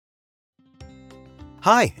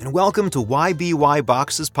Hi, and welcome to YBY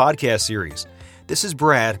Boxes podcast series. This is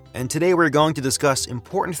Brad, and today we're going to discuss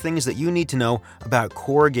important things that you need to know about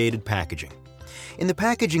corrugated packaging. In the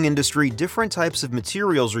packaging industry, different types of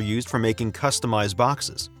materials are used for making customized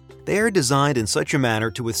boxes. They are designed in such a manner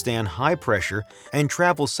to withstand high pressure and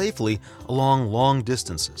travel safely along long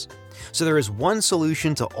distances. So there is one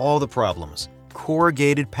solution to all the problems: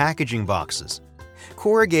 corrugated packaging boxes.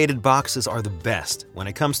 Corrugated boxes are the best when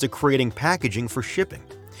it comes to creating packaging for shipping.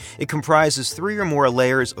 It comprises 3 or more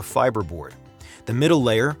layers of fiberboard. The middle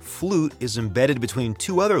layer, flute, is embedded between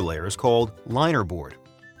 2 other layers called linerboard.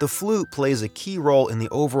 The flute plays a key role in the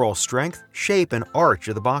overall strength, shape, and arch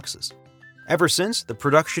of the boxes. Ever since, the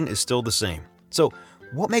production is still the same. So,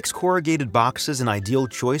 what makes corrugated boxes an ideal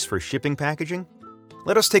choice for shipping packaging?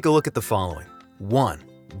 Let us take a look at the following. 1.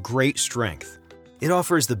 Great strength. It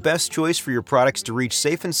offers the best choice for your products to reach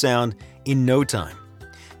safe and sound in no time.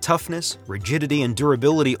 Toughness, rigidity, and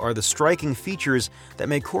durability are the striking features that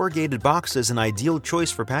make corrugated boxes an ideal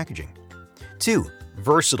choice for packaging. 2.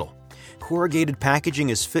 Versatile. Corrugated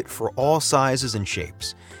packaging is fit for all sizes and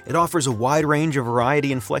shapes. It offers a wide range of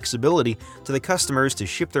variety and flexibility to the customers to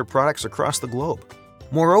ship their products across the globe.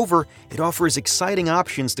 Moreover, it offers exciting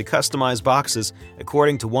options to customize boxes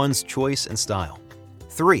according to one's choice and style.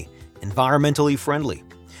 3. Environmentally friendly.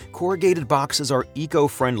 Corrugated boxes are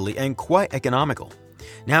eco-friendly and quite economical.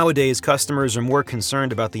 Nowadays, customers are more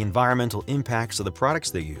concerned about the environmental impacts of the products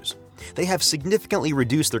they use. They have significantly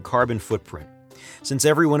reduced their carbon footprint, since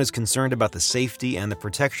everyone is concerned about the safety and the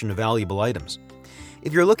protection of valuable items.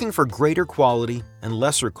 If you're looking for greater quality and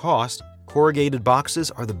lesser cost, corrugated boxes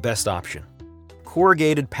are the best option.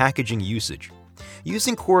 Corrugated packaging usage.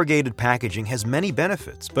 Using corrugated packaging has many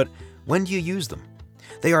benefits, but when do you use them?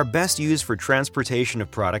 They are best used for transportation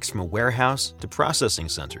of products from a warehouse to processing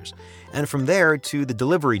centers, and from there to the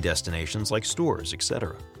delivery destinations like stores,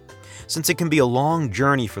 etc. Since it can be a long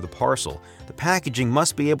journey for the parcel, the packaging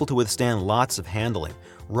must be able to withstand lots of handling,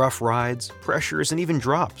 rough rides, pressures, and even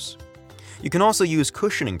drops. You can also use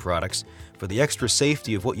cushioning products for the extra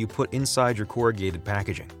safety of what you put inside your corrugated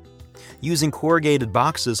packaging. Using corrugated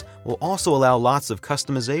boxes will also allow lots of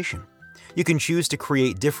customization. You can choose to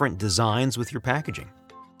create different designs with your packaging.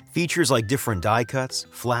 Features like different die cuts,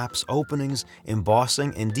 flaps, openings,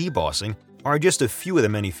 embossing, and debossing are just a few of the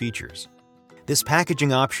many features. This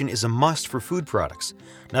packaging option is a must for food products.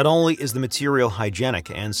 Not only is the material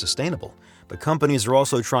hygienic and sustainable, but companies are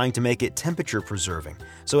also trying to make it temperature-preserving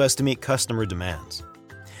so as to meet customer demands.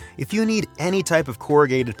 If you need any type of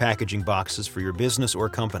corrugated packaging boxes for your business or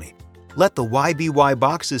company, let the YBY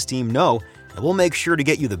Boxes team know, and we'll make sure to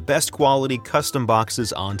get you the best quality custom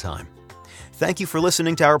boxes on time. Thank you for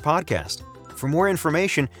listening to our podcast. For more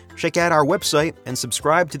information, check out our website and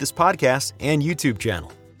subscribe to this podcast and YouTube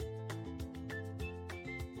channel.